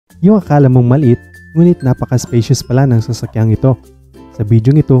Yung akala mong maliit, ngunit napaka-spacious pala ng sasakyang ito. Sa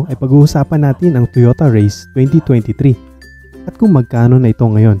bidyong ito ay pag-uusapan natin ang Toyota Raize 2023 at kung magkano na ito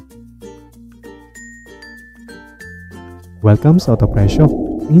ngayon. Welcome sa Presyo,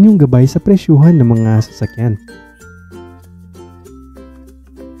 ang inyong gabay sa presyuhan ng mga sasakyan.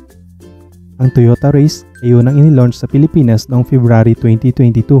 Ang Toyota Raize ay unang inilaunch sa Pilipinas noong February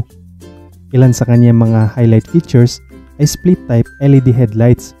 2022. Ilan sa kanyang mga highlight features ay split-type LED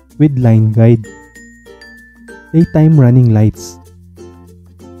headlights with line guide, daytime running lights,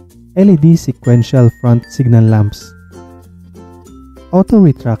 LED sequential front signal lamps,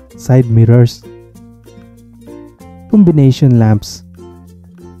 auto-retract side mirrors, combination lamps,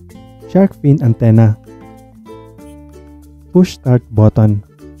 shark fin antenna, push start button,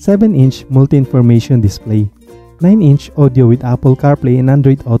 7-inch multi-information display, 9-inch audio with Apple CarPlay and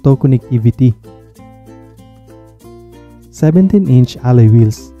Android Auto connectivity, 17-inch alloy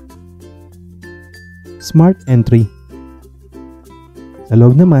wheels, smart entry. Sa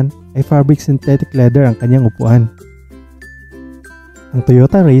loob naman ay fabric synthetic leather ang kanyang upuan. Ang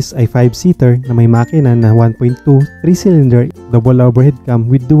Toyota Raize ay 5-seater na may makina na 1.2 3-cylinder double overhead cam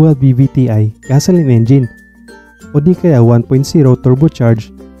with dual VVTi gasoline engine o di kaya 1.0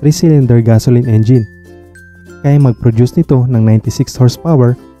 turbocharged 3-cylinder gasoline engine. Kaya mag-produce nito ng 96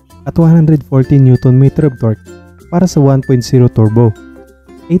 horsepower at 140 Nm of torque para sa 1.0 turbo,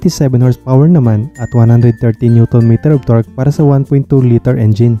 87 horsepower naman at 130 Nm of torque para sa 1.2 liter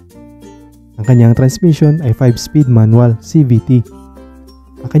engine. Ang kanyang transmission ay 5-speed manual CVT.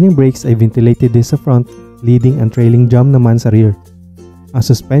 Ang kanyang brakes ay ventilated din sa front, leading and trailing jump naman sa rear. Ang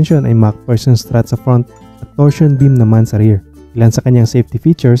suspension ay Mach person strut sa front at torsion beam naman sa rear. Ilan sa kanyang safety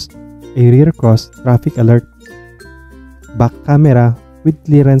features ay rear cross traffic alert, back camera with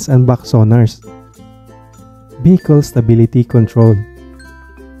clearance and back sonars, vehicle stability control,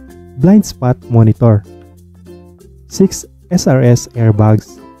 blind spot monitor, 6 SRS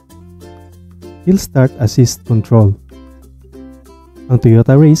airbags, hill start assist control. Ang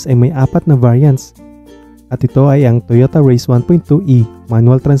Toyota Raize ay may 4 na variants at ito ay ang Toyota Raize 1.2e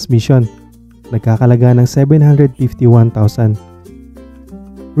manual transmission, nagkakalaga ng 751,000.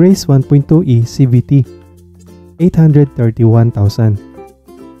 Raize 1.2e CVT, 831,000.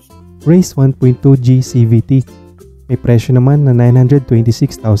 Raize 1.2G CVT, may presyo naman na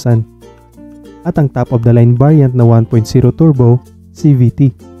 926,000. At ang top of the line variant na 1.0 turbo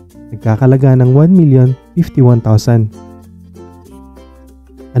CVT, nagkakalaga ng 1,051,000.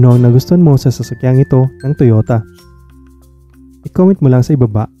 Ano ang nagustuhan mo sa sasakyang ito ng Toyota? I-comment mo lang sa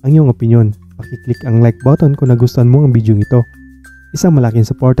ibaba ang iyong opinion. Pakiclick ang like button kung nagustuhan mo ang video ito. Isang malaking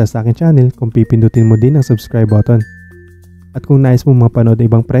suporta sa aking channel kung pipindutin mo din ang subscribe button. At kung nais mo mapanood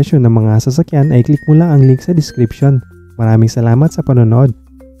ibang presyo ng mga sasakyan ay click mo lang ang link sa description. Maraming salamat sa panonood.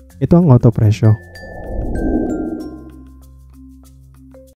 Ito ang Presyo.